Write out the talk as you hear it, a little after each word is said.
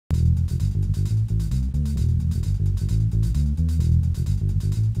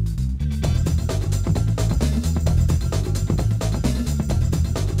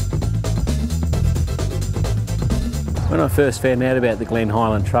When I first found out about the Glen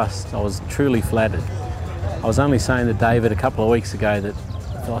Highland Trust, I was truly flattered. I was only saying to David a couple of weeks ago that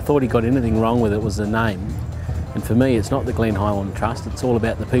if I thought he got anything wrong with it was the name. And for me, it's not the Glen Highland Trust, it's all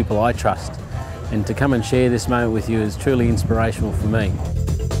about the people I trust. And to come and share this moment with you is truly inspirational for me.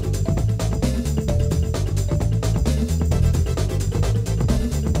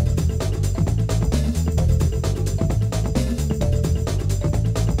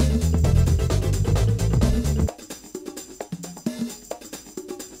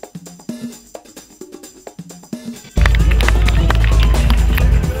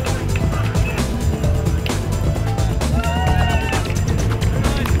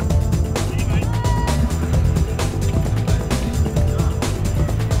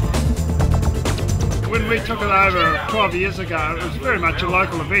 When we took it over 12 years ago, it was very much a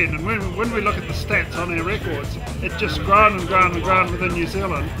local event, and when we look at the stats on our records, it's just grown and grown and grown within New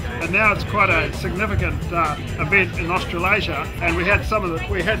Zealand, and now it's quite a significant event in Australasia. And we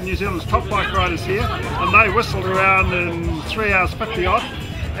had New Zealand's top bike riders here, and they whistled around in 3 hours 50 odd.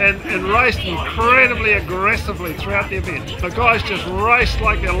 And raced incredibly aggressively throughout the event. The guys just raced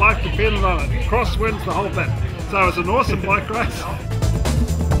like their life depended on it. Crosswinds, the whole bit. So it was an awesome bike race.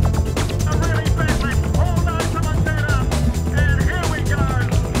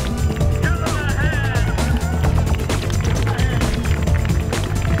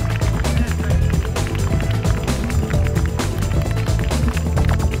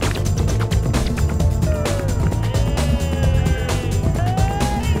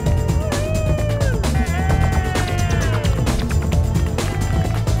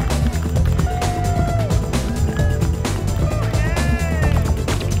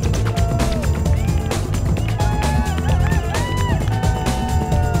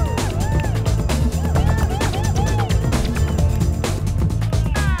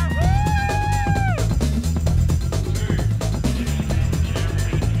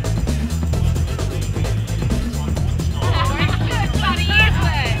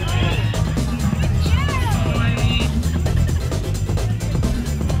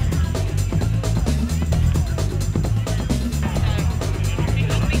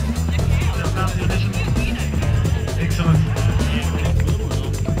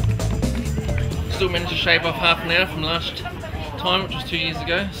 Still managed to shave off half an hour from last time, which was 2 years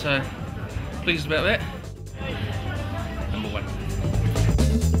ago, so pleased about that. Number one.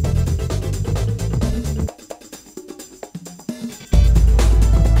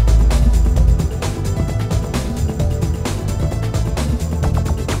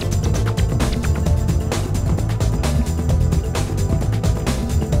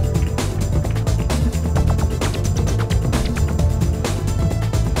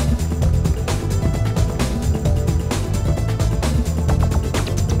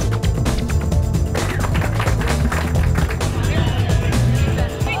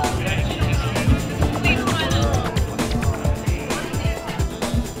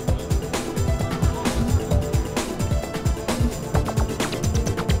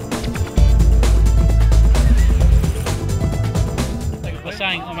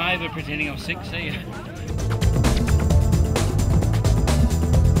 Saying I'm over pretending I'm sick, see you.